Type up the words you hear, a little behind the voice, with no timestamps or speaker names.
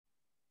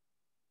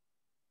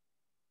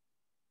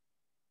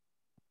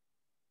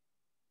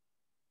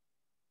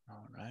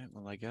right,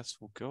 well, I guess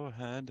we'll go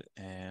ahead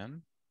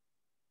and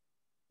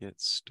get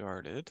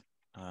started.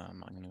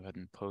 I'm going to go ahead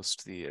and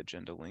post the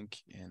agenda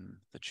link in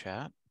the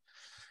chat.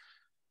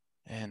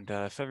 And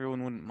if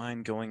everyone wouldn't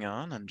mind going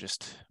on and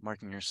just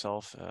marking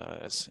yourself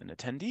as an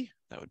attendee,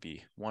 that would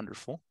be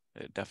wonderful.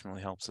 It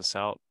definitely helps us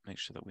out, make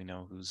sure that we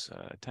know who's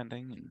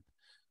attending and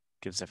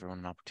gives everyone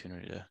an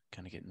opportunity to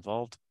kind of get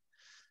involved.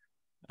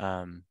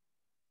 Yeah.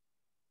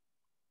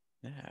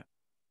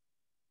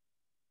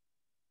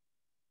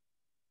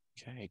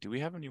 Okay, do we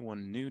have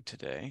anyone new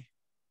today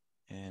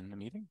in the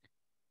meeting?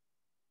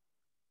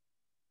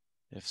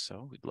 If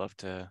so, we'd love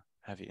to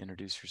have you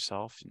introduce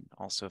yourself, and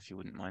also if you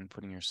wouldn't mind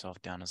putting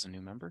yourself down as a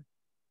new member.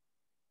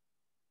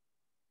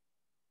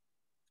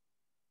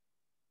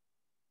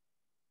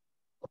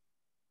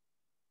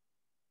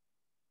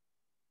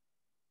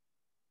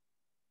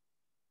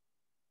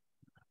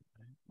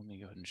 Let me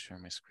go ahead and share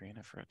my screen.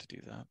 I forgot to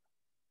do that.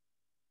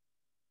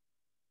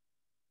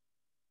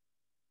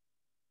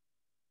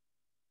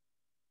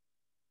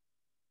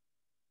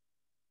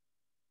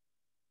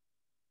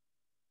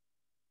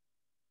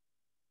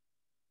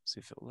 See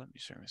if it'll let me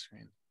share my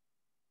screen.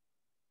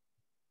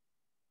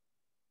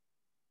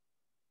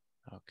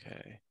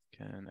 Okay,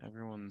 can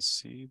everyone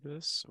see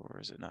this, or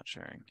is it not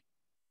sharing?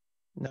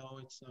 No,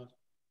 it's not.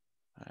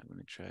 All right, let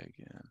me try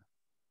again.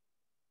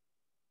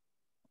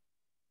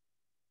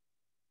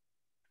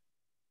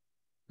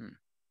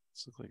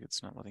 This looks like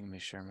it's not letting me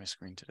share my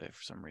screen today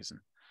for some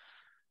reason.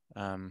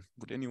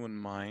 Would anyone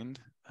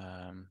mind?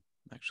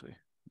 Actually,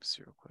 let's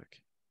see real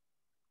quick.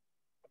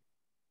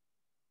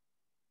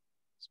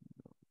 Let's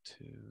move over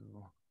to.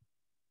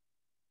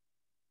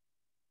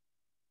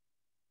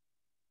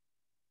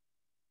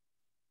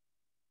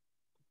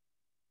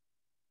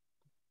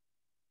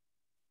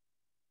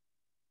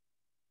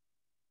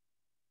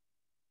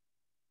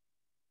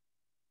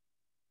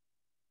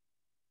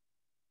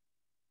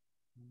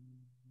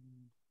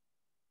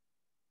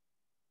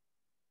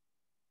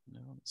 No,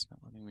 it's not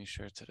letting me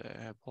share today.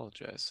 I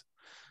apologize.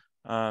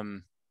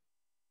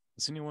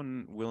 Is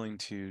anyone willing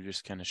to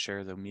just kind of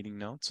share the meeting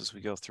notes as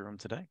we go through them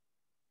today?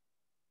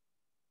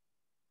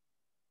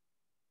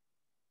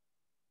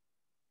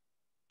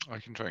 I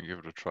can try and give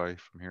it a try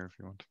from here if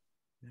you want.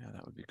 Yeah,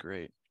 that would be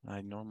great.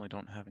 I normally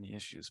don't have any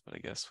issues, but I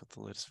guess with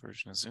the latest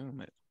version of Zoom,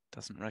 it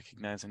doesn't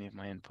recognize any of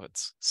my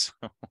inputs. So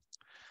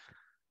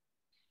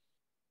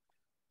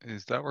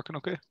Is that working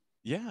okay?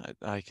 yeah,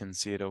 I can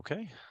see it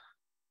okay.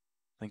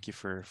 Thank you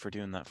for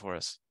doing that for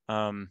us.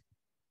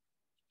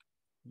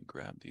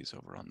 Grab these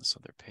over on this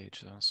other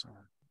page though, so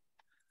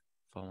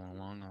follow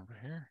along over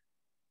here.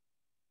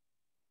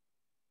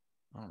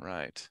 All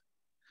right.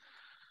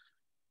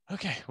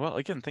 Okay, well,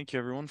 again, thank you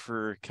everyone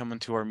for coming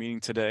to our meeting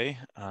today.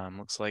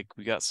 Looks like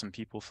we got some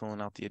people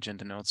filling out the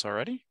agenda notes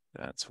already.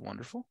 That's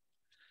wonderful.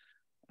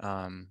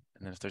 And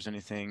then if there's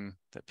anything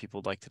that people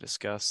would like to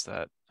discuss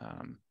that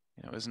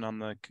isn't on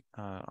the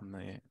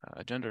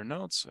agenda or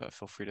notes,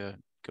 feel free to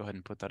go ahead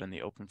and put that in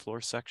the open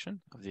floor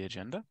section of the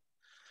agenda,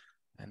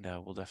 and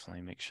we'll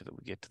definitely make sure that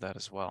we get to that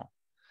as well.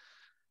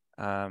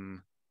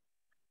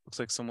 Looks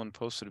like someone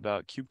posted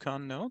about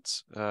KubeCon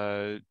notes.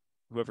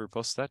 Whoever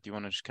posted that, do you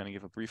want to just kind of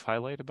give a brief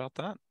highlight about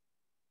that?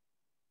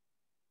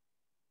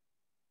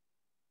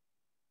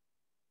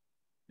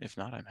 If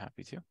not, I'm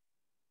happy to.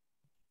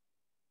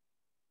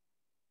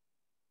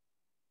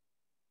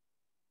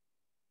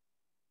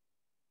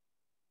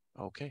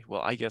 Okay,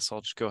 well, I guess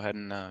I'll just go ahead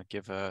and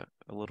give a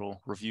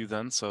little review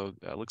then. So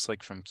it looks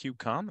like from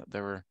KubeCon,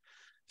 there were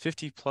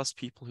 50 plus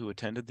people who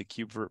attended the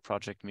KubeVirt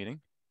project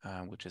meeting,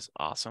 which is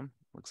awesome.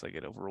 Looks like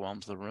it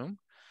overwhelms the room.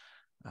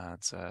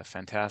 It's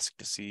fantastic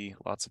to see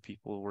lots of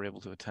people who were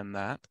able to attend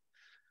that.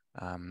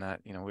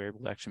 We were able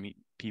to actually meet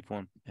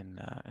people in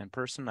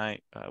person.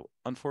 I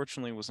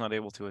unfortunately was not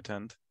able to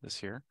attend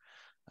this year,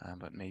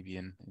 but maybe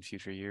in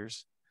future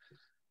years.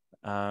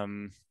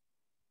 There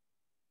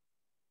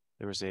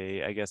was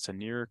I guess, a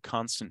near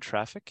constant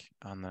traffic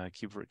on the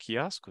KubeVirt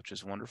kiosk, which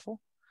is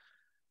wonderful.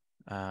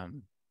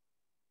 And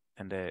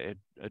a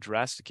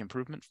drastic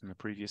improvement from the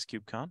previous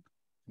KubeCon.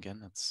 Again,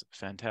 that's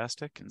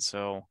fantastic. And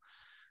so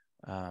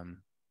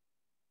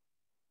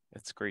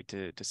it's great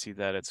to see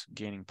that it's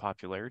gaining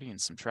popularity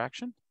and some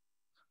traction.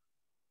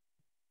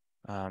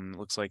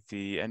 Looks like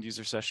the end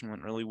user session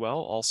went really well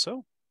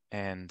also.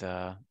 And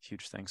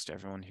huge thanks to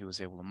everyone who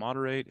was able to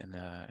moderate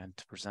and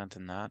to present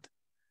in that.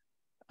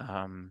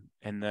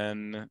 And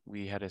then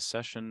we had a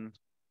session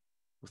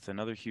with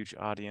another huge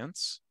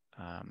audience.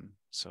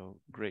 So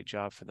great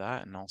job for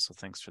that. And also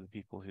thanks to the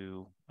people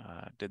who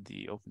did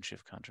the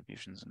OpenShift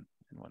contributions and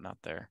whatnot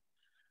there.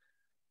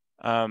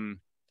 And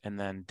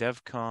then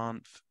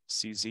DevConf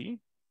CZ.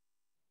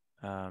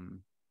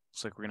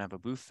 Looks like we're going to have a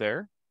booth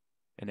there.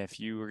 And if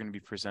you are going to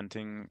be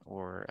presenting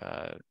or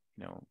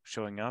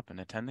showing up and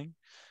attending,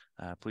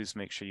 please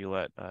make sure you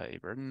let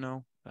Aberden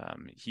know.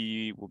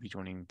 He will be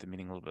joining the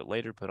meeting a little bit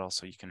later, but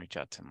also you can reach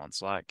out to him on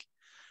Slack.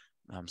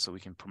 So we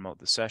can promote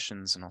the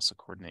sessions and also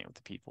coordinate with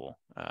the people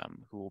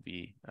who will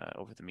be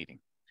over the meeting.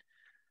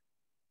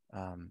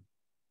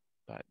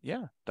 But But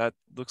yeah, that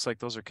looks like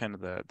those are kind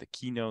of the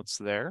keynotes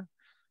there.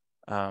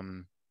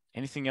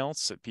 Anything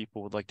else that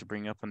people would like to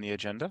bring up on the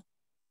agenda?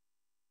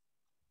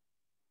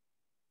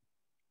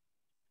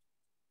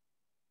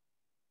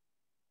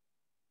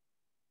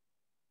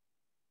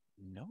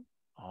 No?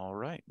 All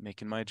right,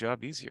 making my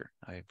job easier.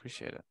 I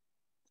appreciate it.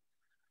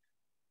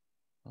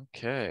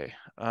 Okay,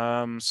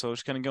 so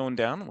just kind of going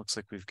down, it looks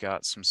like we've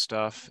got some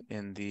stuff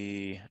in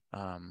the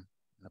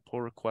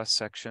pull request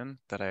section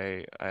that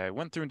I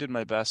went through and did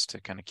my best to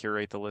kind of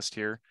curate the list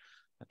here.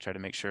 I tried to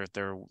make sure if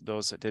there were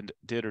those that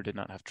did or did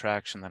not have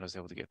traction, that I was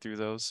able to get through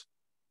those.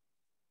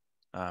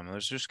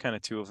 There's just kind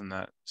of two of them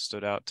that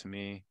stood out to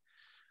me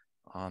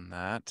on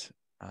that.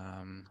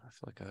 I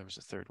feel like there was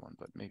a third one,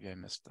 but maybe I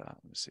missed that.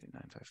 Let me see,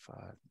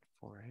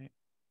 95548.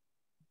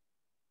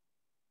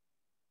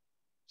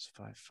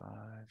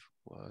 55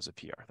 was a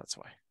PR. That's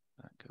why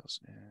that goes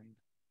in.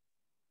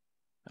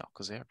 Oh,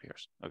 because they are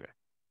PRs. Okay.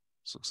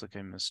 So looks like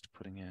I missed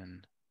putting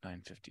in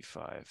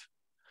 955.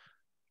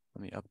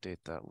 Let me update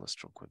that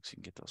list real quick so you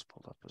can get those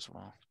pulled up as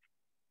well.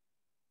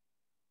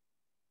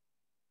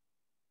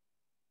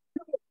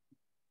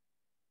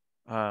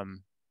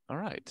 All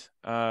right.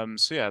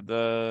 So yeah,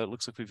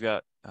 looks like we've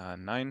got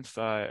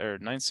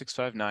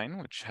 9659,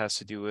 which has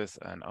to do with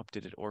an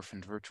updated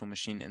orphaned virtual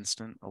machine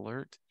instant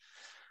alert.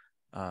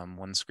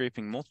 When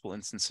scraping multiple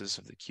instances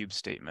of the cube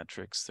state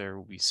metrics, there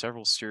will be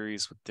several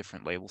series with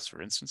different labels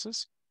for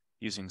instances.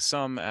 Using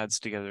sum adds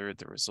together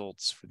the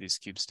results for these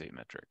cube state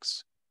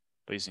metrics.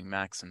 By using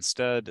max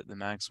instead, the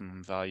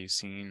maximum value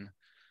seen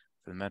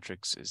for the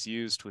metrics is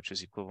used, which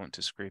is equivalent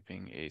to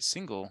scraping a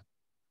single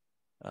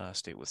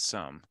state with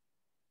sum.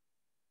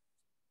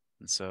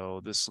 And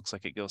so this looks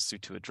like it goes through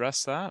to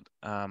address that.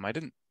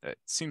 It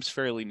seems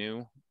fairly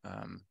new.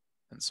 And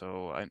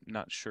so I'm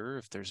not sure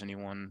if there's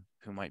anyone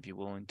who might be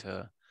willing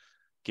to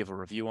give a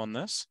review on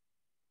this.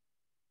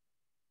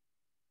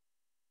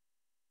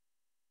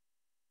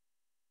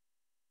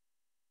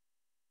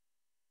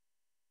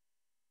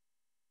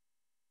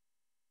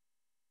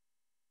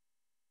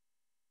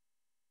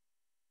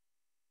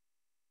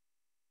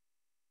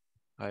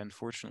 I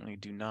unfortunately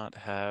do not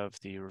have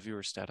the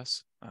reviewer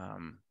status.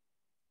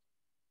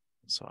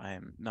 So I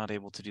am not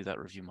able to do that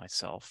review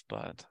myself,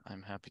 but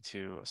I'm happy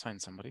to assign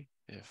somebody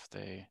if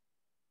they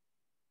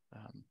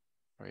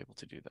are able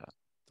to do that.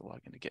 To log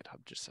into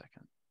GitHub just a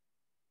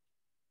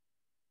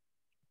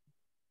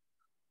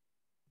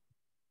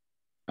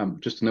second.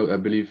 Just to note, I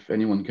believe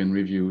anyone can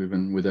review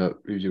even without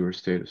reviewer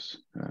status.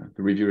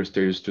 The reviewer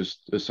status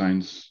just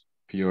assigns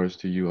PRs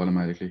to you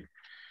automatically.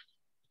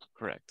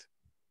 Correct.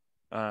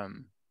 I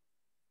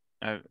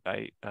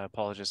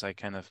apologize. I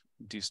kind of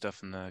do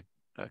stuff in a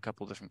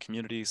couple different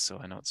communities, so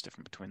I know it's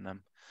different between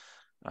them.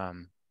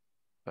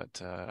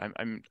 But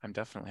I'm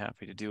definitely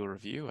happy to do a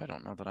review. I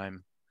don't know that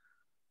I'm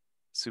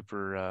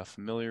super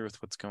familiar with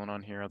what's going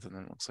on here, other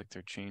than it looks like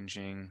they're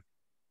changing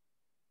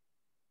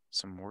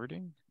some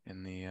wording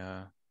in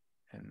the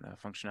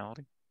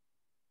functionality,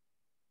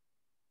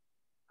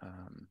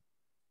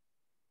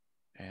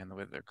 and the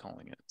way that they're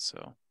calling it.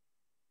 So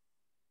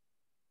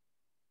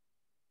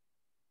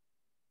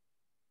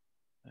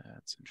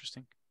that's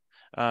interesting.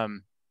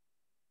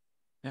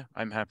 Yeah,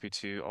 I'm happy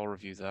to. I'll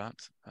review that.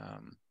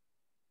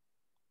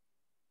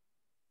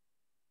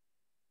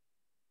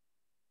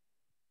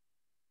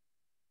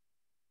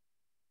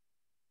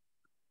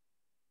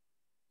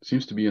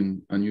 Seems to be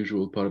an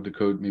unusual part of the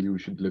code. Maybe we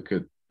should look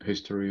at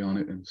history on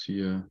it and see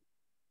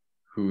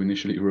who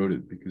initially wrote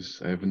it,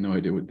 because I have no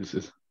idea what this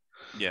is.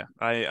 Yeah,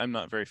 I'm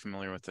not very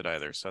familiar with it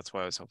either, so that's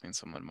why I was hoping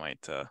someone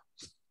might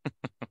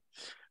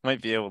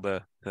might be able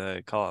to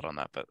call out on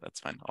that, but that's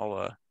fine.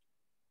 I'll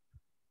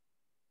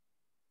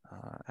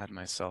add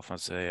myself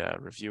as a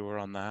reviewer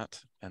on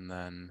that, and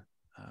then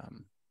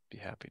be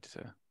happy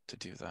to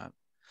do that.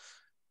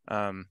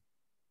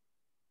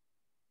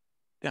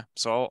 Yeah,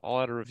 so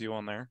I'll add a review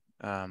on there.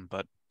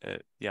 But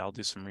yeah, I'll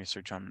do some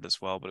research on it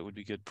as well. But it would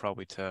be good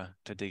probably to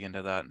dig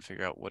into that and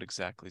figure out what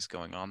exactly is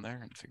going on there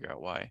and figure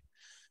out why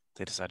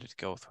they decided to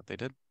go with what they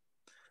did.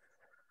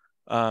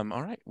 All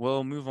right,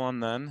 we'll move on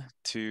then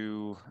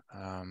to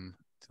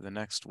the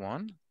next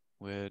one,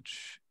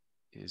 which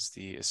is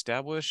the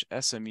establish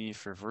SME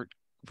for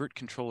Virt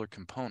controller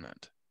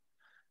component.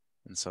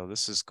 And so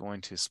this is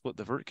going to split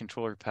the Virt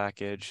controller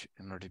package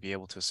in order to be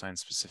able to assign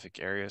specific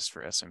areas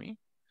for SME.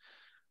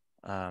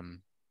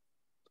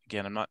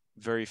 Again, I'm not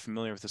very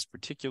familiar with this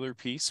particular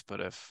piece, but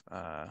if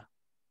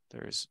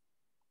it's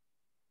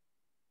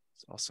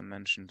also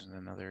mentioned in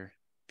another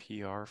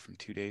PR from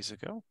 2 days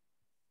ago.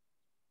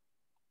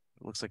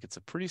 It looks like it's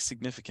a pretty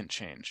significant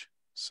change.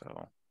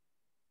 So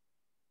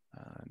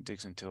it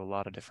digs into a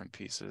lot of different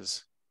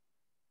pieces.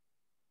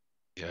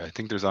 Yeah, I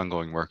think there's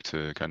ongoing work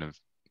to kind of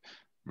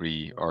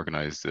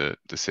reorganize the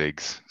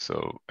SIGs.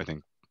 So I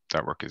think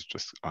that work is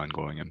just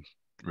ongoing, and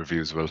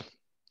reviews will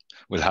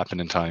happen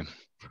in time.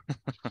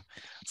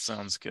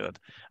 Sounds good.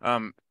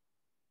 I'm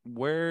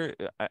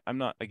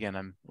not, again,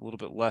 I'm a little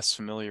bit less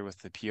familiar with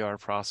the PR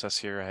process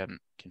here. I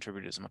hadn't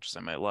contributed as much as I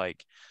might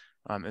like.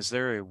 Is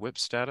there a WIP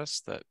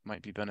status that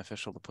might be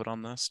beneficial to put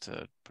on this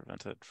to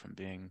prevent it from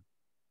being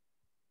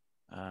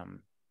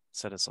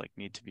set as like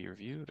need to be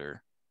reviewed,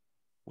 or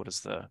what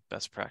is the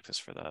best practice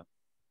for that?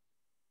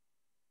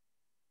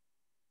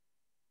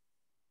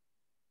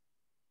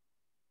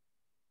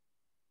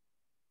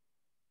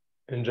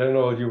 In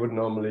general, you would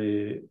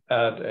normally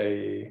add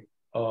a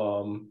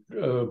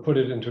put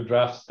it into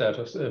draft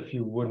status if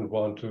you wouldn't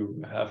want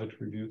to have it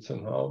reviewed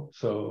somehow.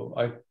 So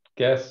I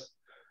guess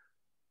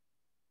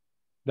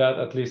that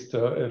at least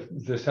if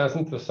this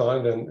hasn't the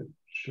sign, then it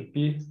should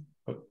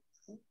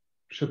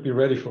be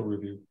ready for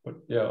review. But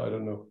yeah, I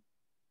don't know.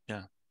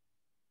 Yeah.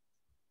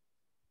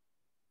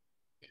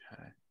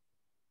 Okay.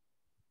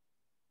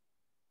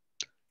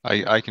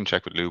 I can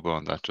check with Lubo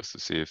on that just to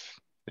see if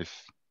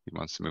he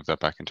wants to move that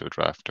back into a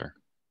draft or.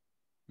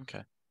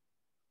 Okay.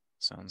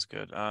 Sounds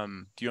good.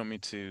 Do you want me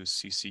to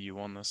CC you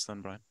on this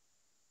then, Brian?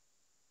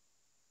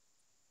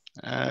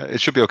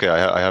 It should be okay.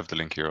 I have the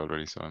link here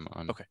already, so I'm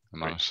on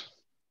it.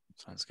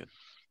 Sounds good.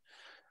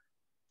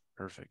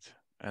 Perfect.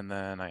 And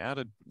then I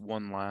added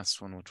one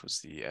last one, which was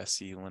the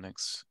SE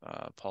Linux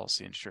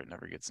policy, ensure it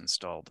never gets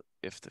installed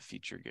if the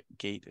feature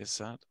gate is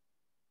set.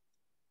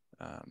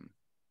 And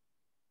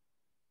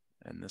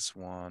this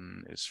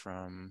one is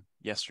from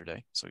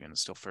yesterday, so again,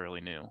 it's still fairly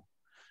new,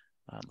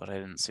 but I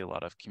didn't see a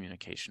lot of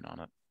communication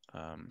on it.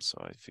 So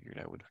I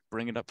figured I would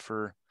bring it up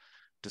for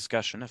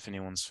discussion if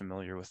anyone's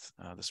familiar with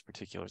this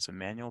particular. It's a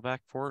manual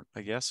backport,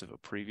 I guess, of a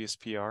previous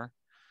PR,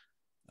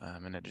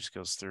 and it just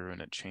goes through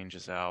and it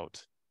changes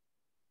out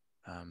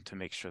to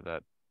make sure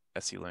that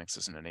SE Linux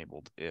isn't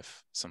enabled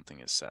if something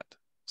is set.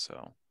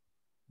 So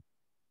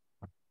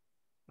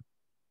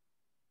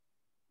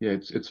yeah,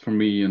 it's for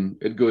me, and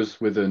it goes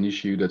with an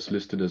issue that's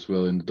listed as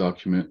well in the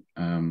document.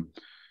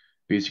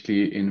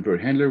 Basically, in Virt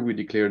Handler, we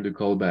declare the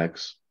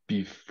callbacks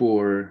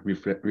before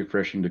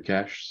refreshing the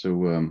cache.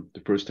 So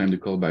the first time the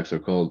callbacks are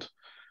called,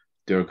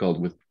 they're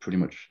called with pretty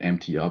much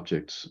empty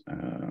objects.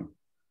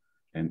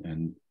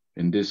 And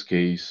in this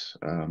case,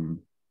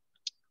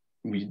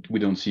 we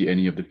don't see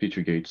any of the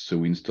feature gates, so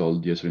we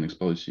installed the SE Linux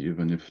policy,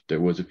 even if there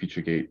was a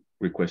feature gate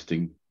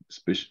requesting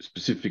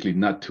specifically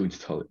not to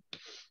install it.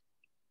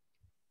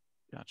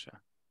 gotcha.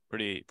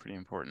 Pretty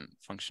important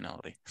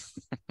functionality.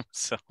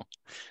 So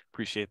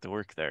appreciate the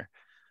work there.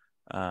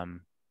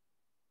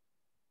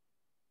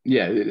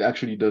 Yeah, it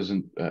actually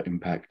doesn't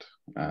impact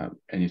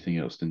anything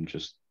else than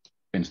just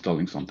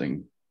installing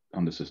something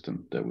on the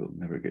system that will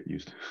never get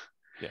used.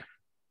 Yeah,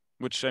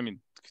 which I mean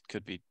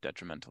could be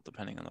detrimental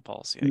depending on the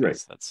policy. I Right.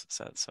 guess that's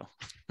said. So,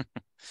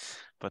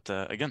 but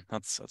again,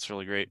 that's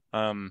really great.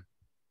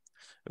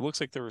 It looks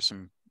like there were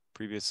some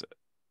previous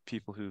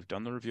people who've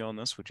done the review on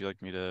this. Would you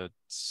like me to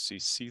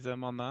CC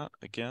them on that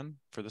again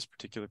for this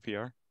particular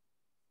PR?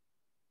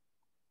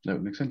 That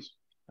would make sense.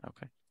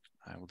 Okay,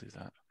 I will do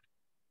that.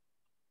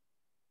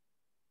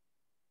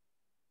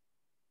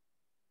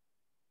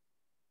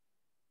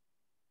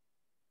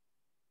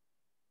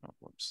 Oh,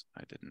 whoops.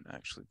 I didn't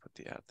actually put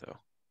the ad though.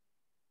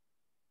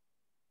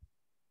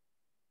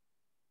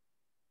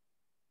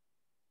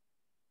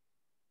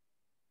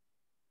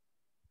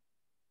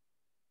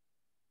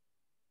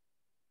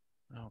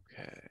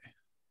 Okay.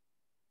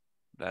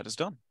 That is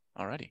done.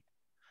 Alrighty.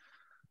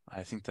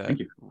 I think that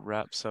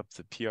wraps up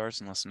the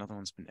PRs unless another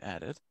one's been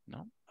added.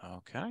 No?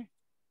 Okay.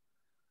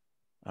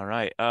 All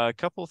right. A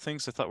couple of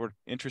things I thought were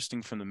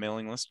interesting from the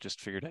mailing list. Just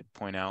figured I'd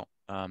point out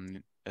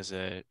as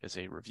a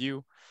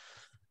review.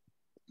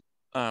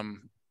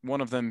 One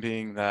of them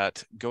being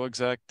that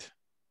GoExec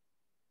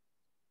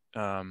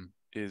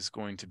is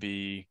going to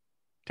be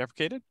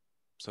deprecated.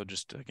 So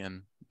just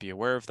again, be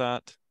aware of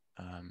that.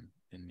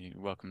 And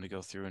you're welcome to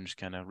go through and just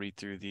kind of read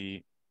through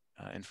the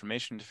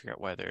information to figure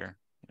out why they're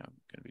going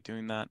to be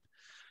doing that.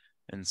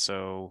 And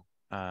so,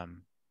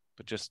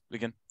 but just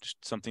again,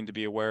 just something to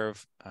be aware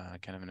of,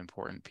 kind of an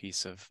important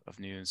piece of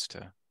news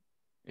to,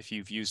 if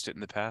you've used it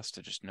in the past,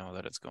 to just know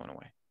that it's going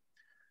away.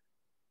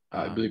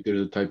 Um, I believe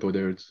there's a typo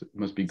there. It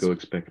must be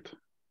GoExpect.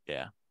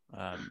 Yeah,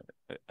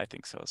 I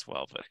think so as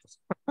well.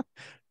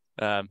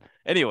 But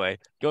anyway,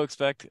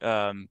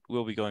 GoExpect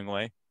will be going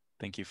away.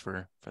 Thank you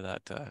for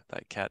that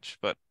that catch.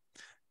 But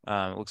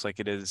it looks like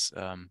it is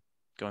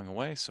going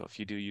away. So if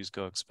you do use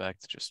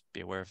GoExpect, just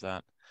be aware of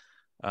that.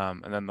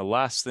 And then the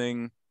last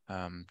thing,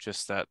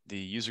 just that the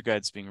user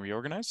guide's being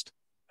reorganized.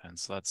 And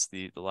so that's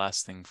the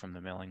last thing from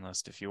the mailing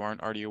list. If you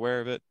aren't already aware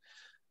of it,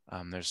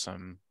 there's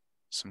some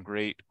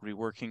great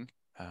reworking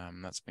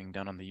that's being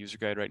done on the user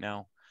guide right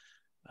now.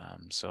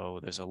 So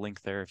there's a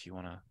link there if you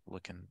want to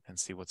look and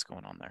see what's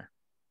going on there.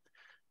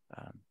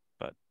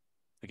 But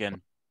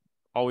again,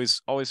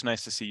 always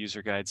nice to see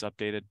user guides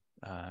updated,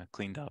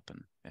 cleaned up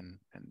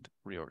and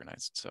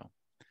reorganized. So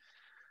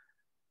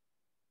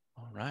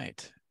all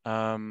right.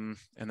 And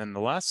then the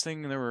last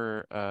thing, there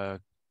were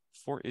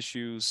 4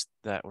 issues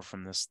that were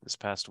from this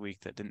past week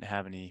that didn't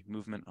have any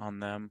movement on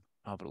them,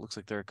 but it looks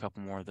like there are a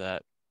couple more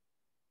that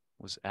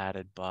was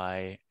added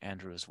by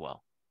Andrew as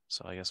well.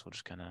 So I guess we'll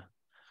just kind of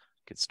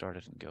get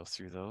started and go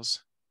through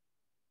those.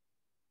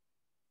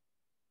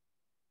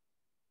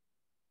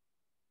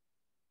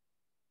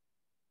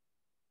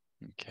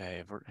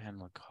 Okay, vert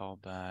handler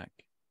callback.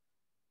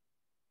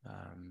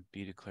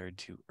 Be declared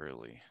too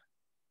early.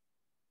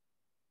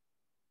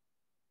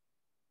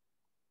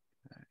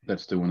 Okay.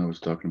 That's the one I was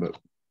talking about.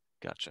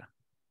 Gotcha.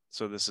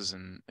 So this is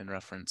in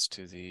reference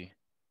to the.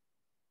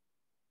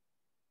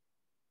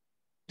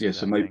 Yeah,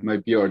 so my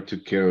PR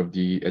took care of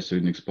the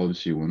SLinux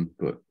policy one,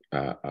 but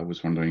I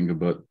was wondering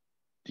about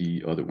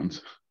the other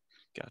ones.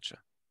 Gotcha.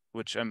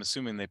 Which I'm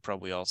assuming they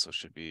probably also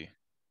should be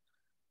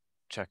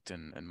checked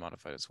and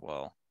modified as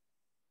well.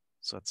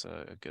 So that's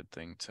a good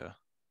thing to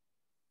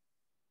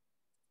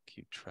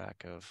keep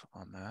track of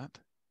on that.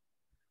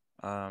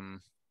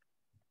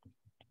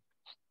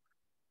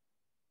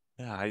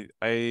 Yeah,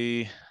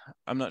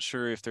 I'm not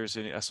sure if there's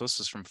any. So this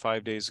is from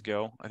 5 days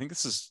ago. I think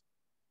this is,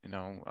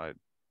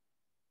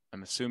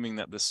 I'm assuming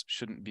that this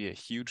shouldn't be a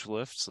huge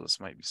lift, so this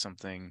might be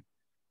something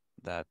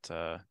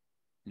that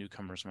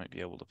newcomers might be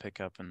able to pick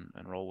up and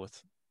roll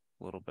with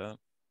a little bit.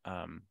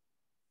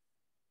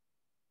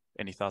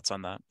 Any thoughts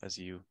on that as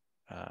you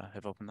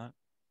have opened that?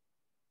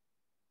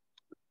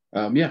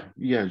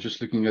 Yeah,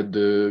 just looking at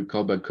the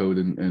callback code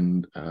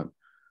and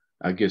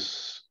I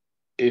guess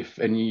if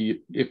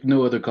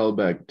no other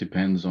callback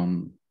depends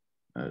on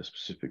a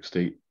specific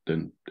state,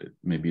 then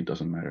maybe it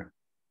doesn't matter.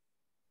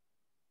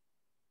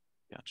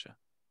 Gotcha.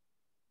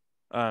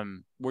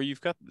 Where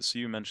you've got, so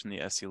you mentioned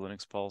the SE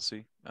Linux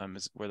policy,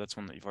 is where that's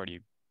one that you've already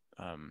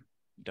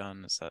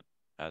done. Is that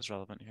as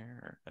relevant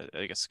here? Or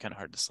I guess it's kind of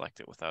hard to select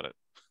it without it.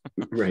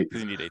 Right.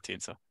 Because you need 18,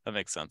 so that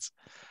makes sense.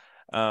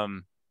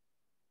 Awesome.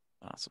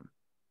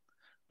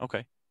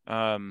 Okay.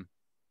 I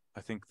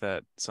think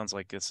that sounds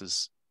like this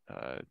is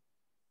a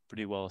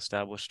pretty well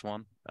established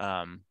one.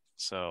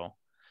 So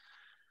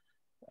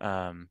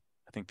I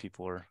think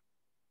people are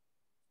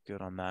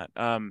good on that.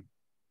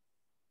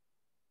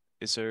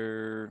 Is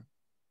there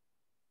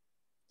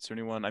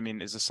anyone, I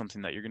mean, is this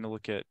something that you're going to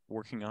look at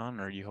working on,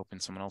 or are you hoping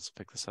someone else will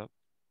pick this up?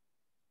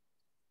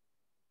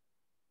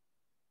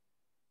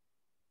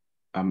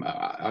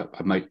 I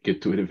might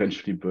get to it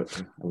eventually,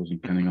 but I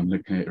wasn't planning on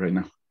looking at it right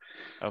now.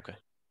 Okay,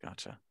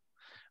 gotcha.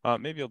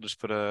 Maybe I'll just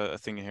put a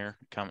thing in here,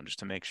 comment just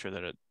to make sure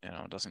that it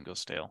doesn't go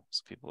stale,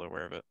 so people are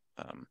aware of it.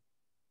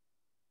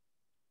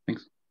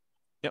 Thanks.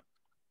 Yep.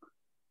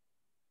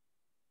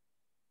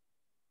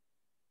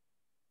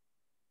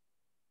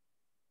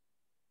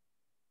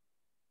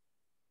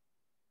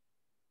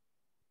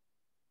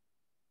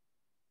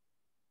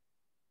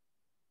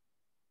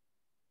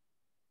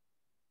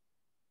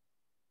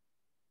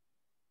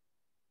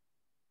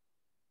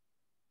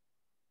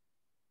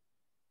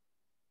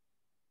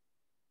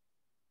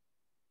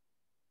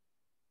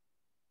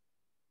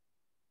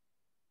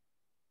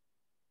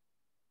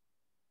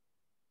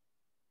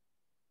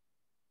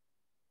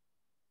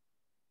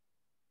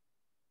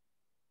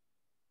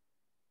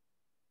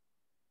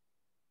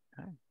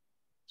 Okay.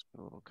 Let's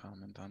put a little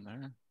comment on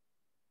there.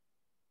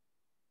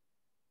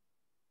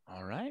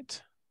 All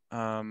right.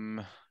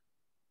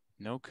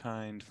 No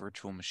kind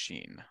virtual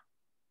machine.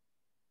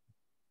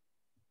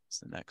 It's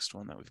the next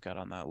one that we've got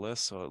on that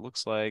list. So it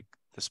looks like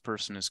this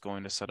person is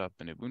going to set up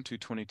an Ubuntu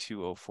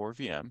 22.04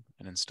 VM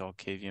and install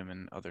KVM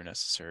and other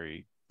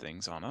necessary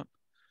things on it.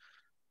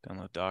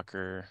 Download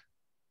Docker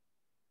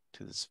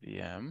to this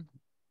VM.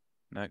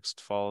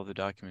 Next, follow the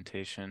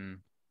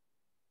documentation.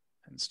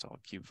 Install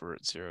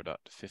KubeVirt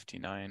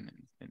 0.59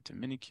 into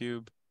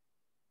Minikube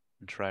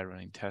and try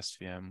running test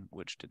VM,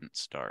 which didn't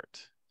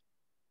start.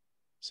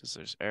 Says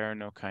there's error,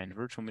 no kind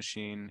virtual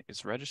machine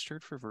is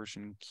registered for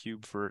version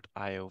KubeVirt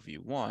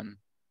IOV1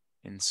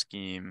 in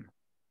scheme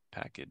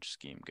package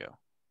scheme go.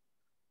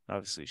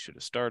 Obviously should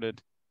have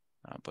started,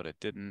 but it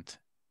didn't.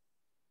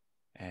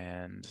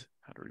 And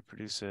how to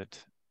reproduce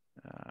it,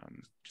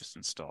 just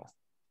install.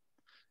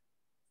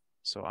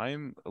 So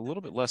I'm a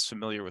little bit less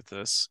familiar with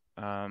this.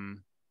 Does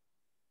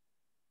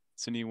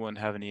anyone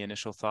have any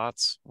initial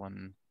thoughts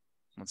when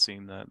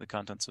seeing the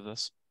contents of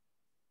this?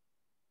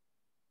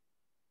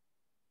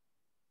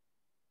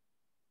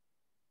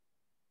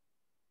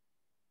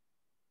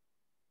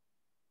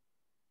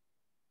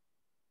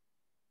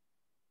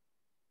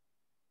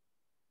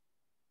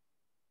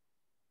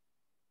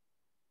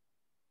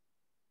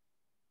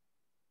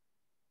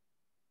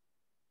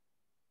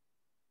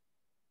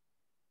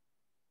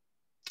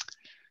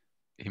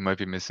 He might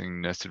be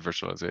missing nested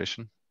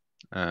virtualization.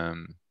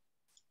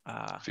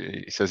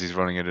 He says he's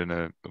running it in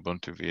a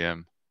Ubuntu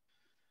VM.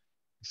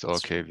 It's all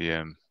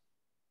KVM.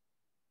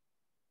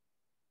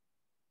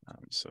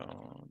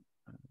 So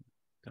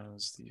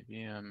does the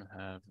VM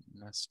have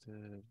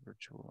nested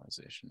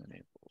virtualization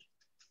enabled?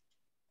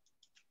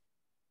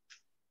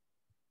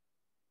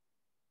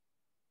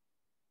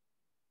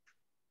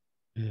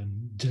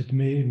 That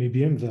may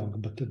be I'm wrong,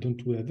 but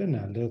don't we have an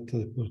alert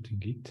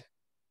reporting it?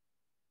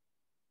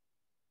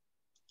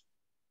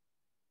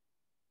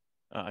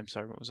 I'm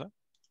sorry, what was that?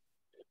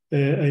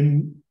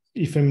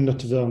 If I'm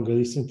not wrong,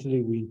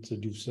 recently we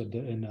introduced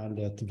an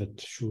alert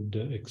that should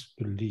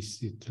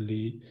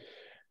explicitly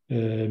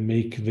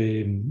make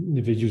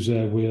the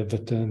user aware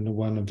that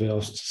one of the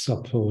hosts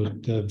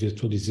support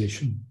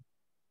virtualization.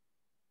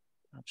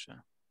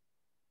 Gotcha.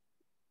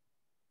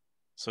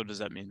 So does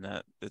that mean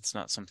that it's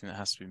not something that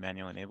has to be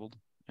manually enabled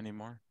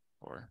anymore,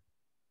 or?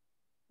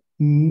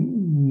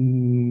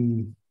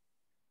 No,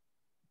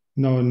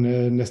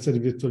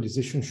 nested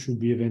virtualization should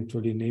be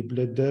eventually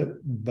enabled,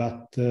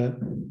 but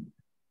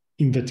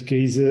in that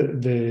case,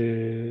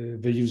 the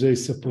user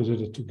is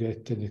supposed to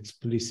get an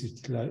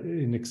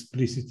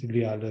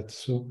explicitly alert.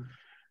 So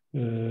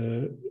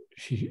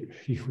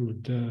he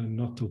would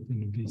not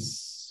open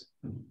this.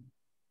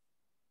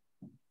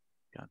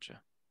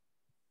 Gotcha.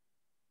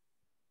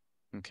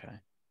 Okay.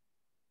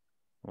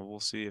 Well,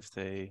 we'll see if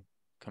they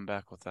come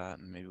back with that,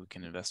 and maybe we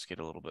can investigate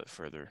a little bit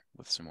further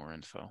with some more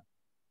info.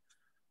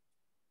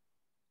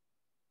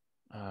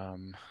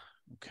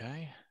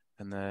 Okay.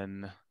 And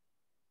then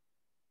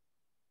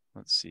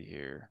let's see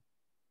here.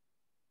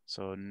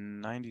 So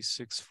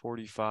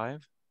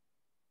 9645.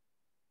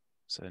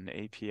 So an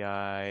API,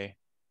 I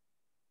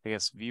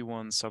guess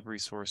v1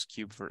 sub-resource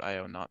KubeVirt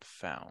IO not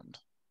found.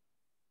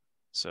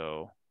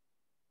 So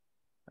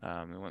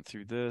we went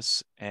through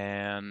this,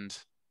 and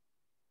let's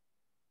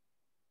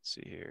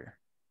see here.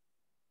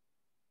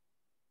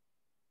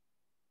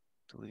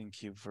 Deleting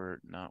KubeVirt,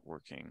 not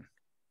working.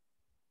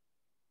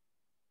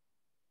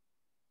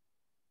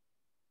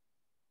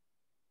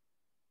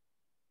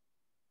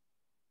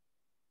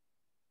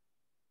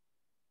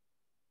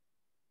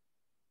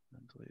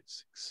 Delete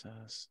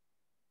success.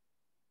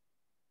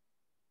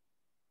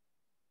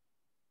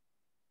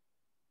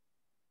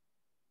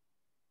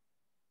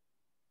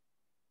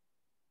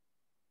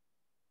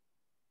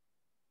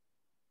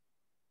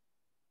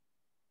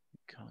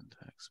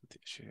 Contacts with the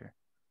share.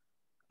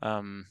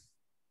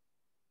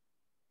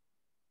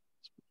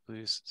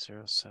 Please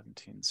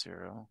 0170.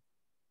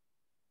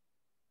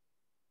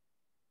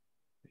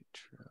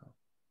 True.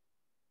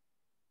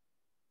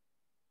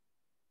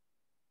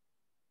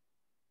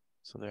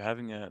 So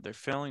they're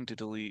failing to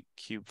delete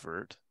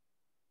KubeVirt.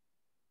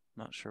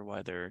 Not sure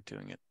why they're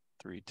doing it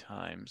 3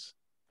 times,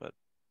 but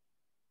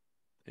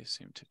they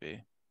seem to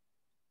be.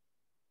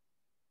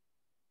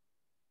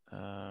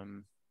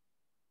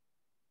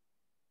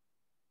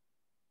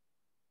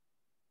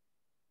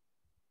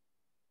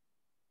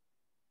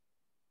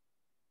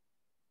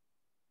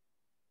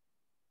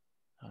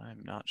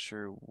 I'm not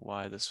sure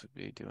why this would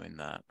be doing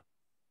that.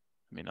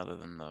 I mean, other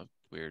than the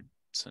weird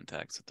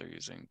syntax that they're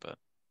using, but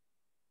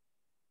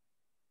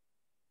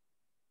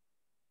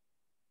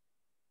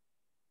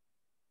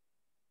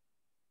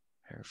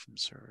error from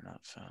server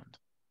not found.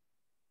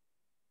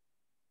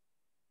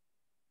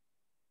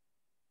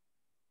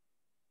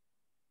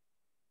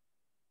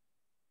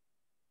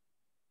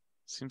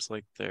 Seems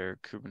like their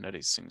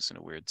Kubernetes syncs in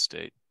a weird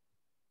state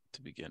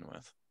to begin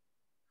with.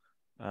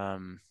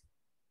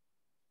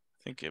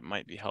 I think it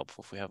might be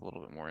helpful if we have a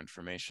little bit more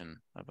information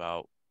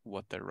about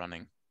what they're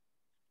running.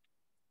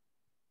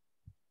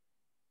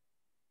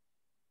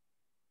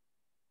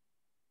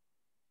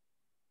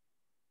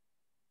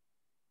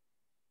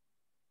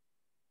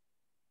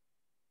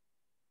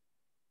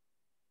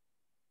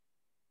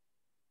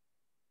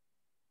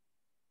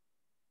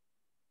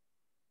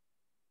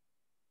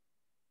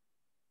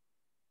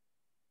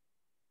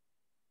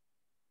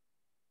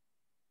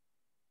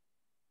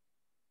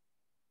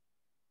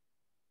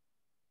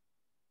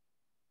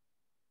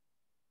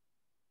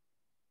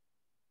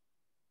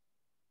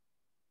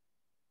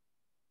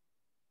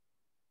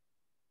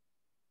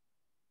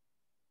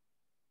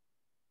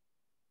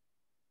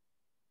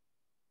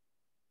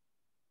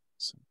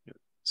 So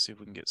see if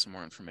we can get some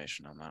more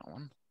information on that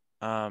one.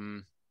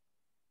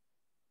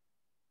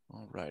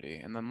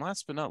 Alrighty, and then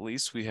last but not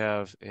least, we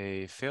have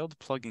a failed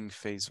plugging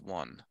phase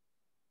 1.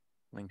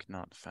 Link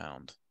not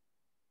found.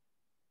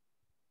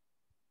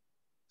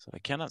 So I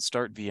cannot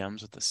start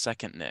VMs with the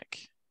second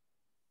NIC.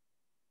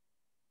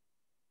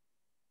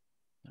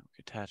 Network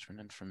attachment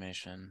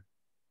information.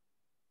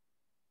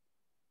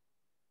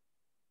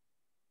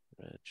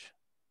 Bridge.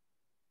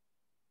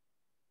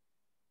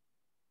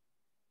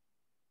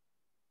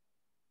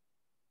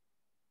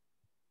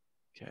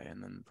 Okay,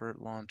 and then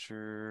Virt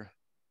launcher.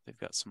 They've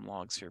got some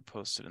logs here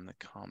posted in the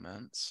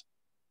comments.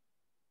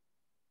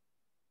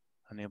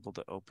 Unable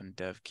to open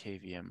dev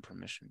KVM,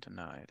 permission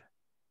denied.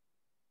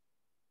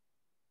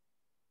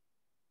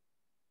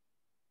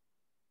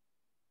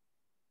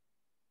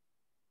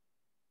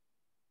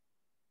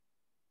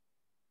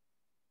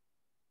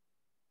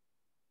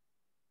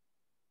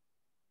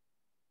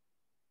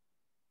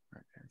 All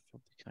right,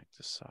 failed to connect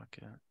to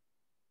socket.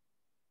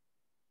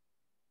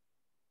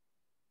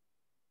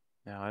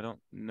 Now, I don't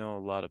know a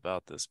lot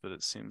about this, but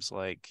it seems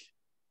like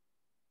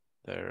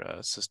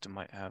their system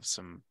might have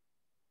some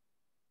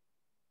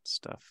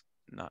stuff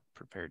not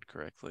prepared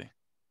correctly.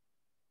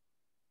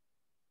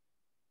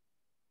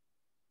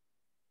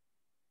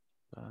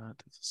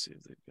 But let's see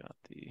if they've got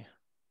the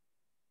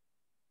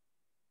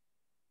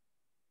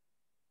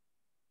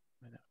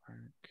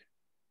network.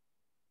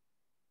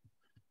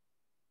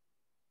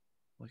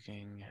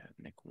 Looking at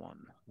NIC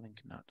 1,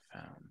 link not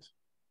found.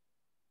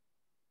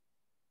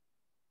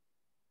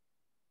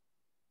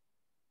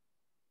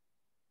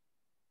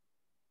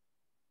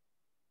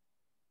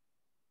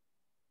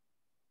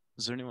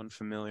 Is there anyone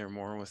familiar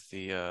more with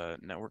the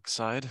network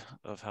side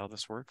of how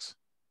this works?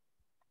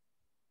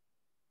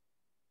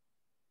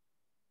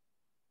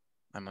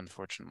 I'm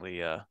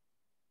unfortunately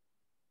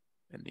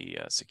in the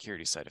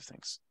security side of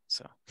things,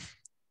 so a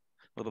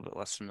little bit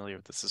less familiar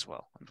with this as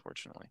well,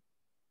 unfortunately.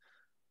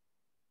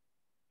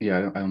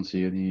 Yeah, I don't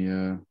see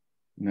any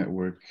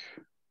network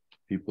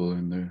people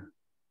in the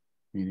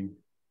meeting.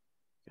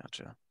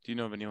 Gotcha. Do you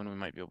know of anyone we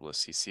might be able to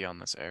CC on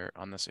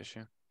this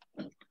issue?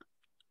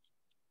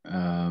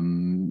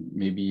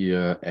 Maybe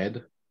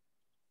Ed.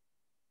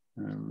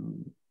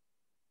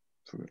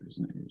 Forgot his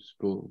name. His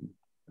full.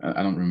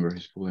 I don't remember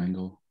his full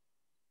handle.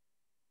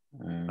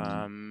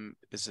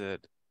 Is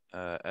it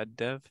Ed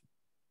Dev?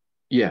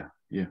 Yeah,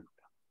 yeah.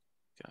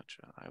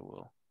 Gotcha. I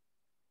will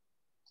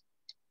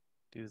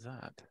do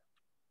that.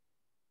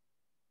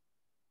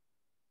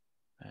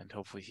 And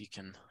hopefully he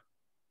can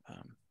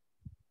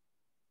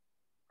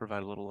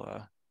provide a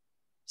little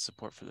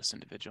support for this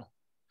individual.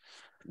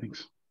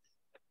 Thanks.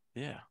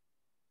 Yeah.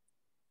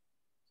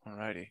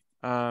 Alrighty.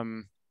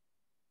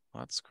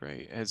 That's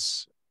great.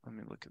 Let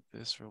me look at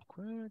this real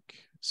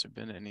quick. Has there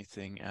been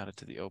anything added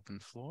to the open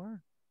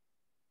floor?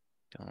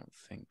 Don't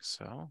think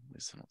so. At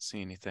least I don't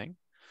see anything.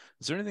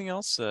 Is there anything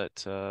else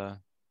that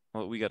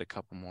well, we got a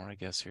couple more, I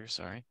guess, here,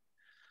 sorry.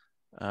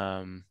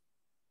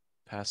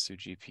 Pass through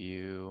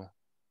GPU.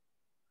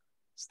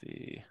 It's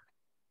there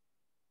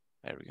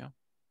we go.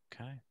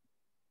 Okay.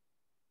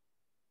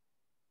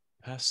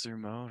 Pass-through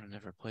mode and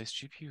have replaced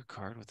GPU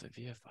card with a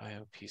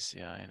VFIO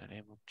PCI and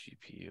enabled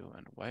GPU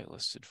and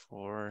whitelisted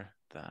for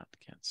that.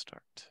 Can't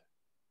start.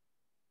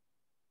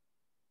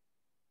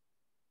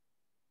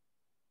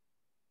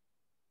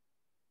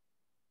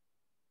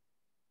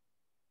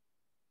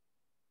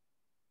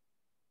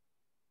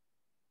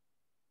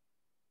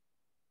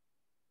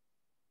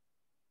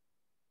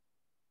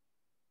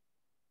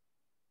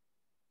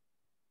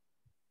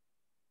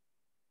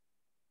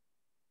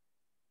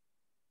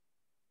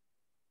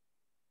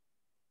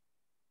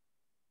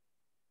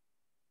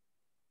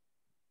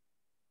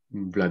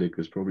 Vladik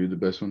is probably the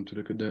best one to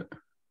look at that.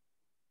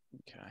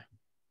 Okay.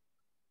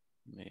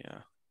 Let me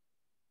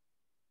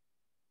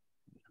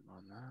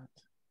on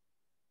that.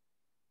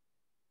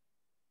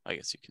 I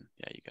guess you can,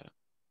 yeah, you got it.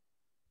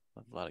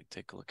 Let Vladik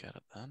take a look at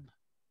it then.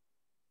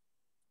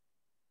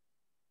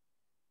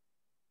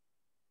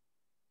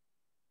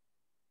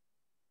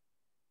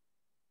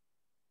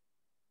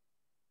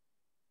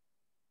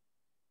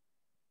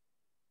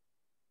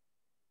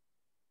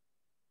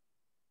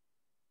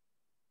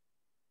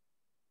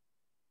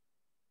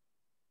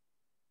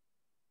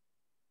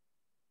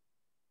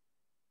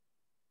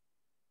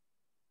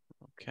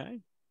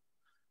 Okay.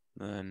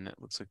 Then it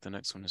looks like the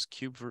next one is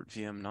KubeVirt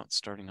VM not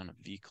starting on a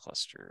V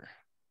cluster.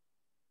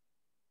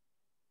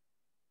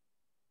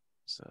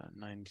 It's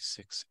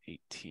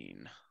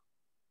 9618.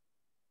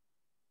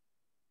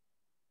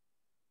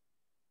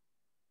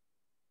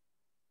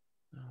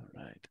 All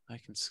right, I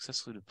can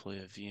successfully deploy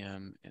a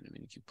VM in a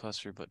Minikube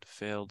cluster, but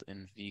failed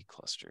in V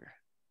cluster.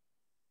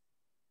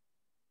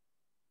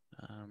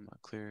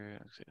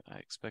 I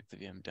expect the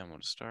VM demo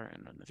to start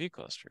and run the V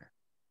cluster.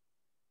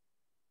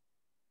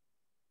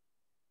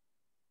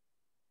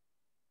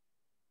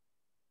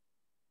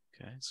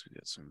 Okay, so we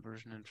got some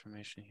version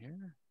information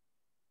here.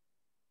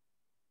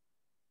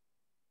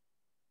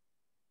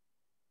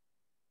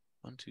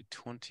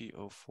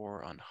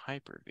 1.2.20.04 on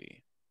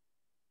Hyper-V.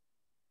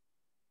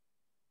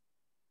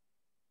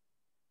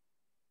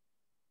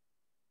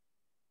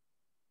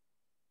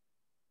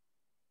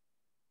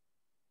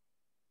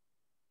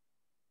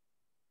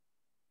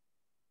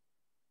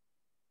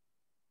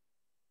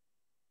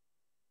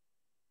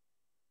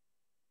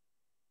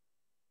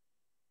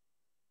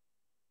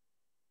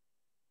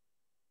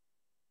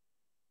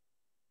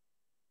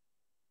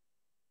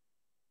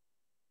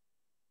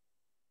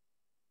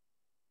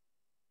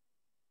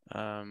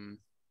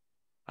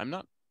 I'm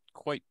not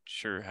quite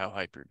sure how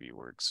Hyper-V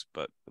works,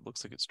 but it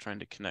looks like it's trying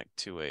to connect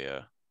to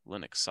a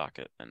Linux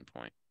socket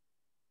endpoint.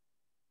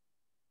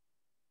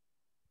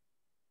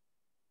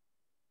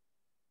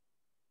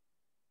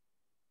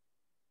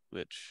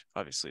 Which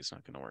obviously is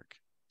not going to work.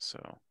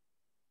 So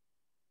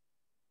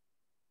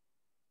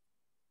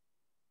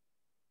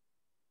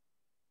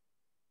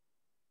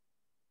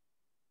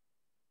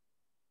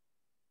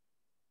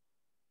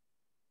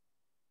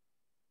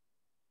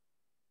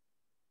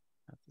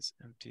this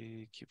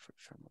empty KubeVirt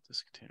firmware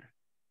this container.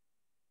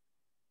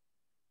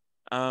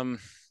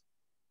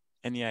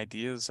 Any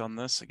ideas on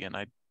this? Again,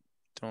 I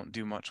don't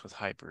do much with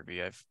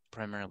Hyper-V. I've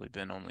primarily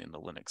been only in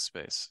the Linux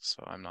space,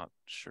 so I'm not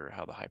sure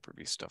how the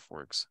Hyper-V stuff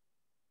works.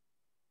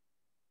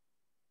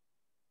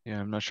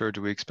 Yeah, I'm not sure.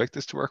 Do we expect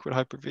this to work with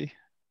Hyper-V?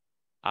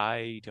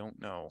 I don't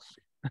know.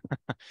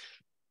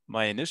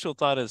 My initial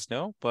thought is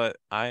no, but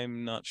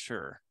I'm not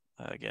sure.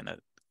 Again, I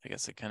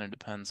guess it kind of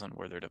depends on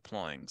where they're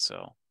deploying.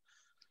 So,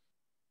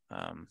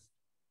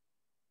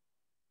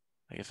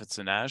 like if it's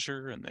in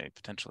Azure and they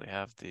potentially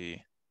have the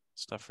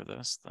stuff for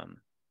this, then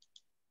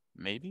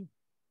maybe.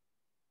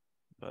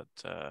 But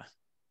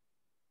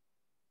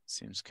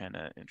seems kind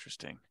of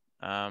interesting.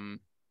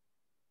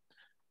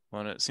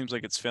 Well, it seems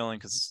like it's failing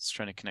because it's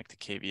trying to connect to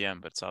KVM,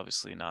 but it's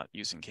obviously not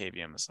using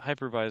KVM as a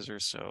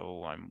hypervisor,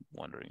 so I'm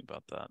wondering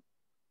about that.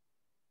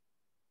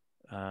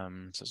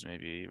 So it's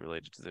maybe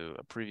related to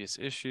a previous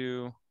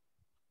issue.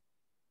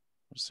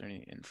 Is there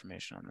any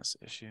information on this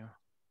issue?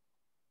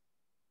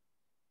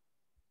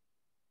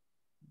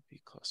 V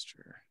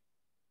cluster.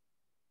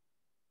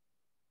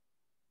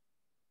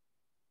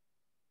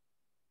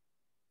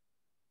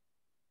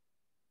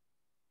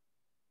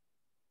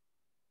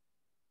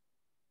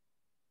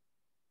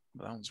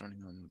 That one's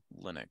running on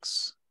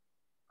Linux,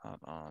 not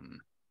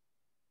on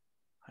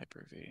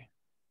Hyper-V.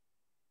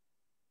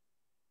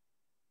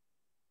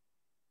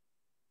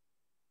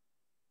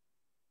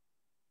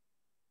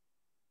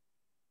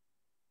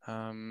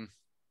 I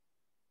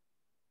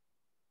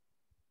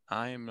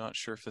am not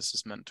sure if this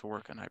is meant to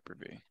work on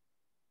Hyper-V.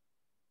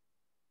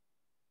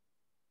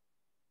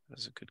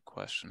 That's a good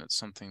question. It's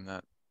something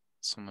that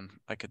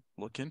I could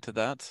look into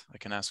that. I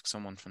can ask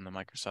someone from the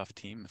Microsoft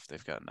team if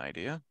they've got an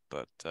idea,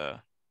 but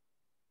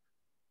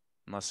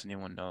unless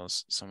anyone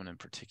knows someone in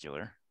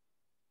particular.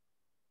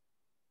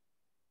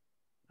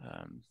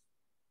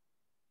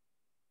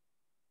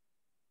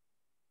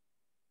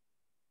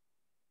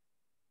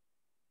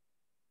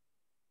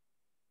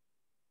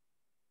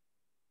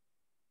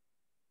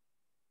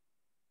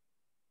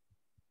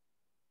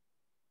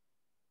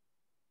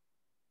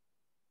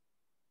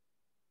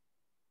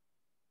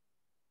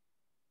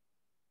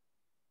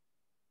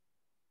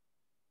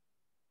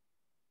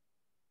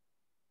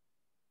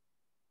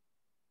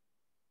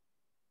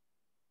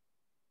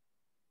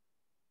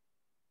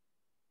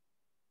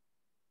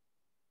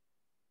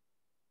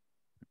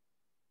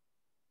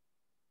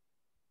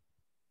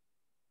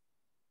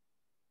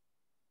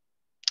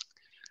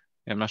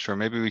 Yeah, I'm not sure.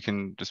 Maybe we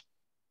can just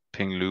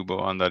ping Lubo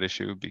on that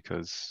issue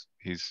because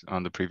he's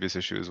on the previous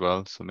issue as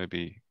well. So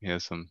maybe he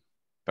has some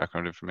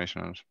background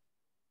information on it.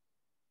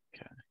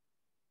 Okay.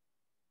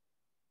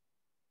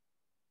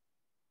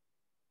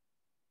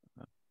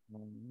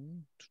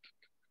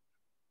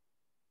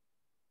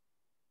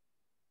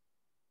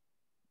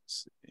 Let's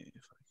see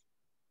if I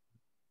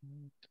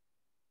can.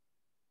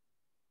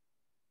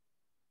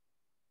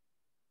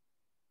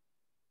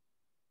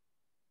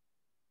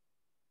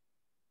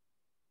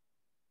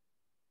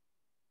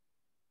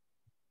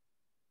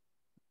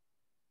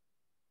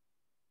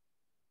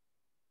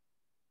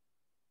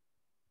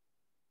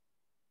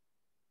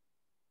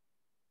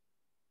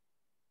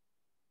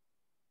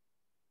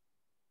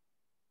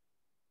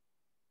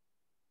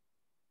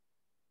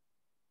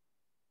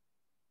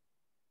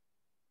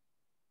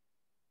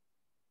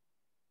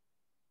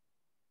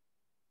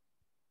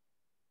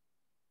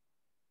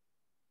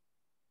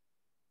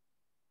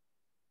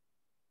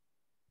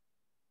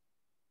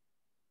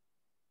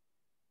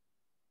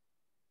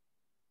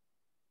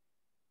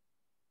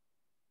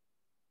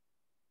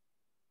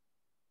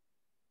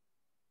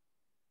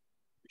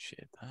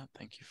 Appreciate that.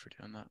 Thank you for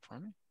doing that for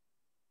me.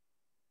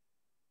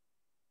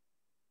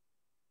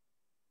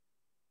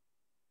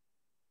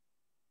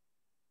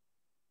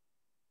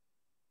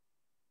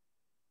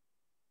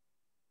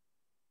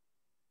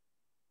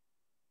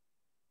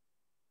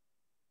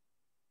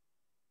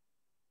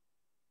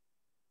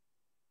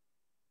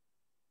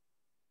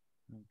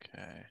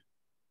 Okay.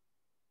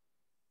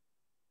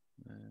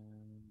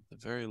 And the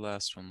very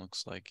last one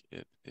looks like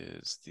it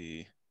is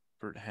the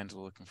Virt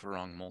handle looking for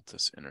wrong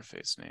Multis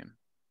interface name.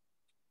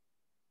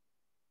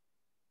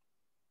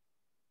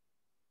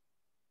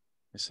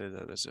 They say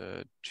that there's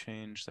a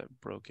change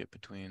that broke it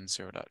between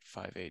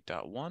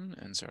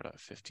 0.58.1 and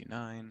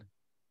 0.59.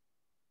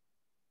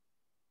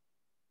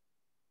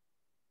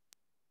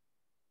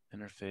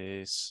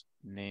 Interface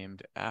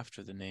named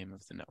after the name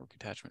of the network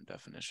attachment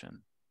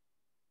definition.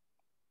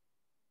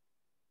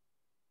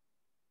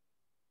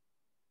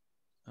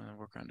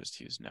 Workaround is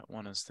to use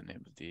net1 as the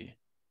name of the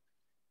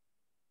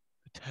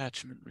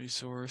attachment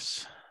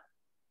resource.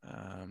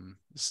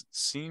 This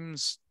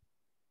seems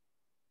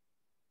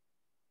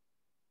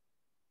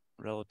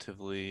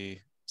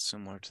relatively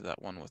similar to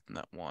that one with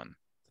net1 that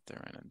they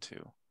ran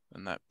into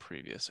in that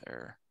previous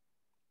error.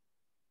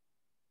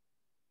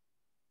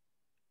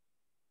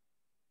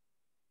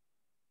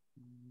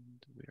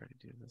 Did we already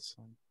do this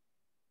one?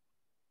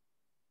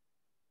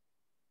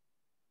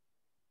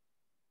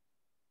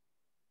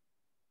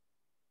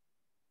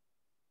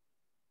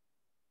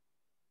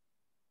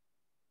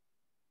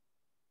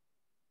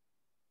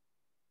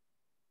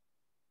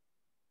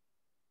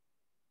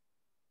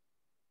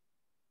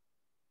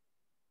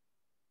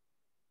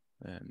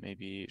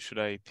 Maybe should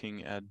I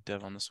ping add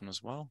dev on this one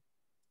as well?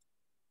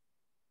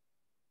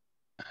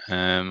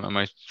 I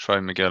might try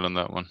Miguel on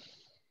that one.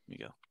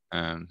 Miguel.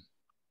 I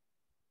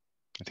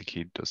think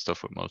he does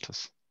stuff with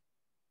Multis.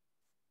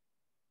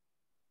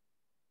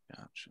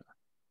 Gotcha.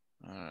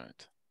 All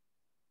right.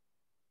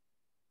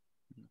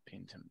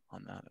 Pinged him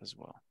on that as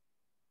well.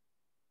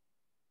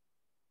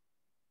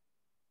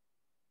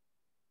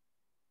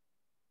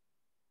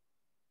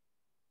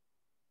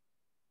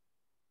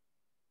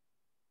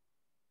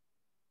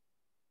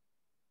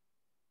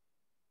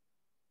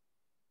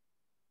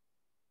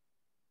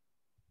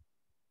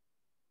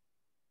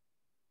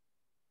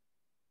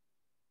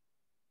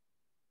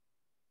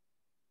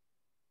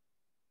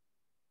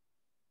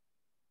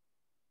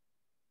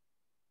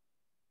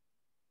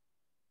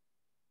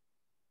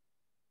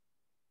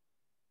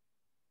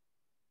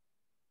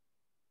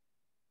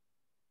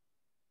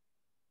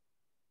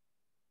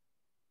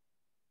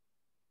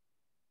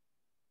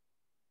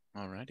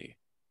 Alrighty.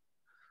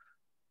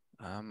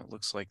 It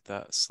looks like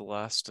that's the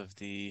last of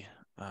the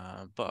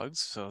bugs.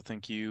 So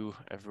thank you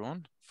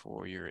everyone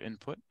for your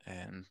input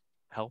and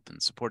help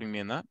and supporting me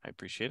in that. I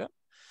appreciate it.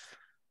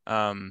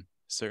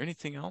 Is there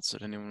anything else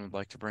that anyone would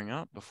like to bring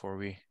up before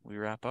we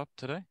wrap up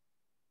today?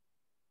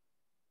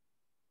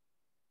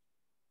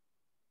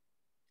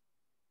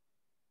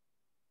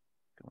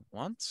 Going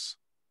once,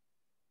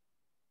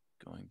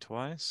 going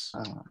twice.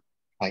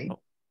 Hi. Oh,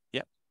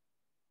 yep.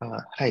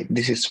 Hi,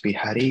 this is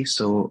Vihari.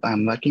 So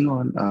I'm working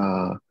on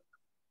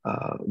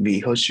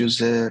vHost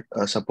user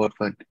support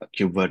for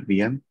KubeVirt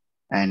VM,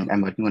 and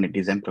I'm working on a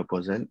design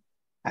proposal.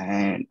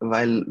 And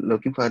while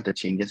looking for the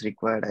changes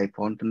required, I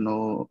got to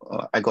know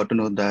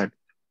that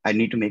I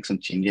need to make some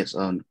changes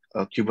on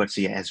KubeVirt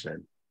CI as well.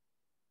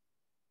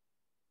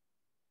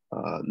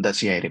 The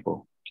CI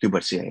repo,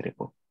 KubeVirt CI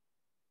repo.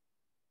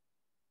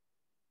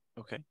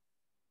 Okay.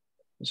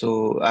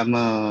 So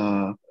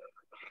I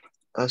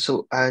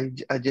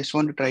just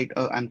want to try.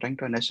 I'm trying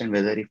to understand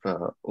whether if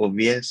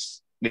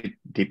OVS with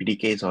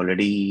DPDK is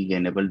already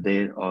enabled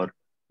there, or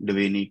do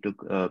we need to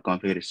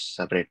configure it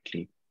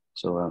separately?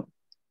 So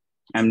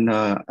I'm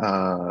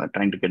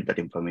trying to get that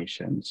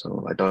information.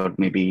 So I thought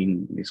maybe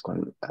in this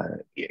call,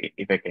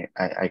 if I can,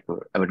 I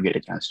would get a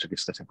chance to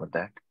discuss about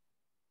that.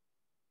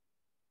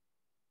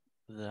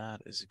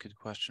 That is a good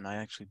question. I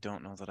actually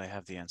don't know that I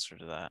have the answer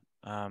to that.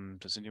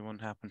 Does anyone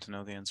happen to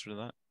know the answer to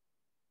that?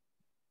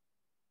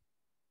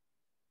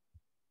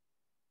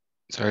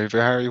 Sorry,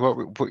 Vihari,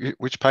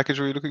 which package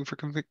were you looking for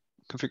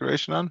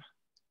configuration on?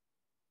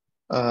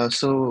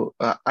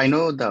 I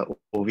know the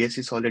OVS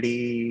is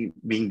already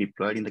being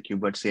deployed in the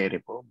KubeVirt CI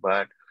repo,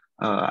 but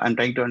I'm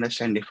trying to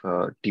understand if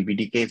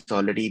DPDK is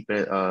already,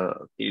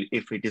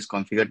 if it is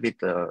configured with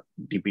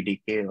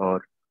DPDK,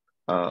 or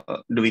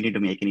do we need to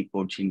make any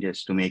code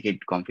changes to make it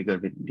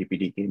configured with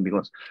DPDK?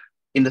 Because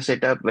in the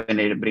setup, when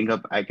I bring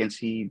up, I can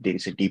see there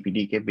is a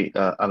DPDK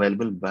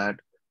available, but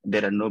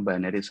there are no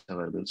binaries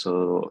available.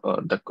 So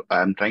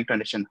I'm trying to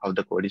understand how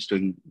the code is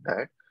doing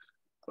that.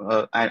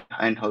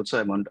 And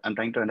also I'm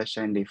trying to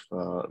understand if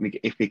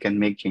we can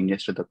make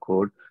changes to the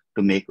code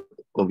to make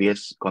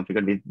OVS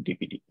configured with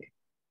DPDK.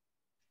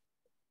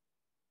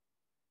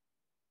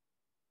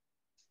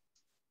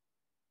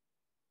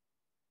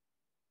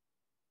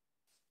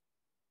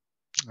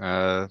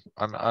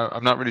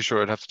 I'm not really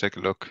sure. I'd have to take a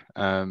look.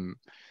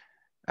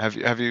 Have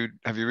you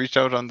reached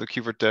out on the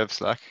KubeVirt Dev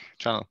Slack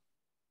channel?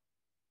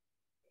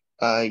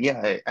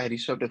 Yeah, I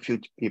reached out to a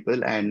few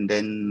people, and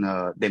then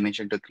they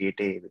mentioned to create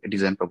a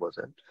design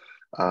proposal.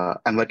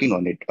 I'm working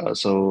on it,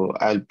 so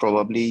I'll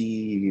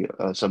probably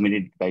submit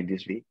it by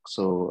this week.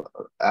 So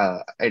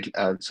I'll get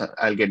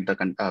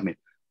the I mean,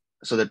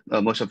 so that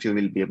most of you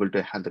will be able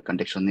to have the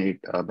context on it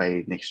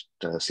by next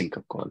sync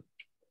up call.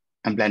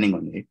 I'm planning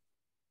on it.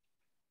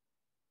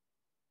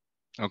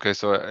 Okay,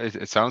 so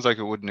it sounds like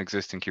it wouldn't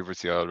exist in KubeVirt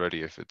CI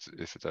already if it's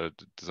at a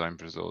design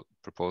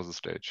proposal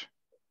stage.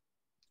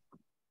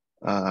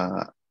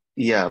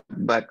 Yeah,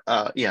 but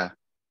the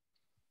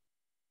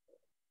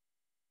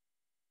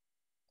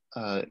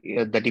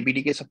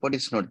DPDK support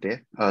is not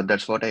there.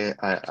 That's what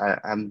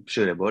I'm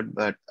sure about.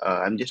 But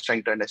I'm just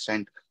trying to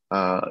understand,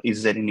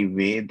 is there any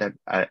way that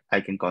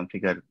I can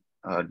configure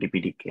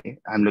DPDK?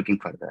 I'm looking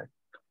for that.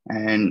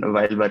 And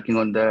while working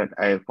on that,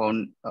 I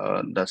found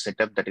the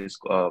setup that is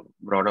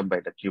brought up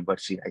by the KubeVirt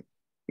CI.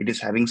 It is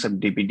having some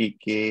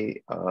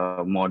DPDK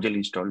module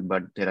installed,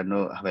 but there are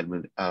no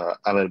available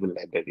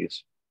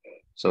libraries.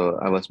 So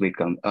I was a bit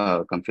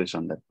confused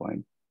on that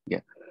point. Yeah.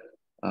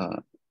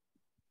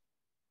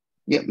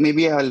 Yeah,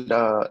 maybe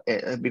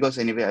because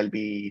anyway, I'll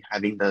be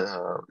having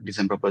the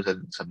design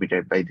proposal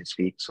submitted by this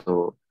week.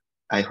 So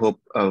I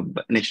hope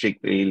next week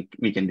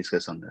we can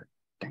discuss on that.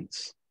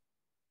 Thanks.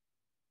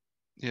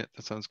 Yeah,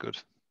 that sounds good.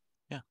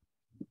 Yeah.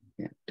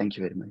 Yeah, thank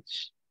you very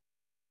much.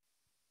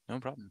 No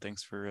problem.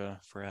 Thanks for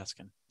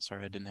asking.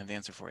 Sorry I didn't have the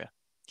answer for you.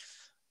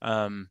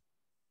 All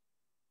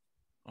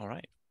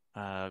right.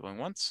 Going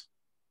once.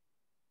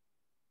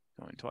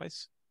 Going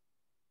twice.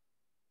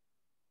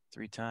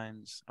 3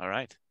 times. All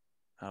right.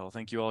 Well,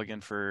 thank you all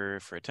again for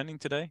attending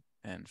today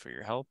and for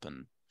your help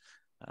and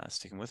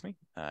sticking with me.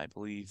 I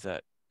believe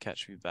that Kat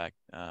should be back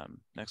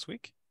next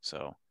week.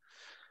 So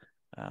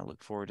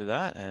look forward to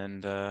that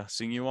and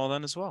seeing you all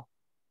then as well.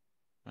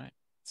 All right.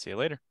 See you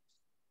later.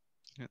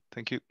 Yeah,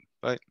 thank you.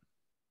 Bye.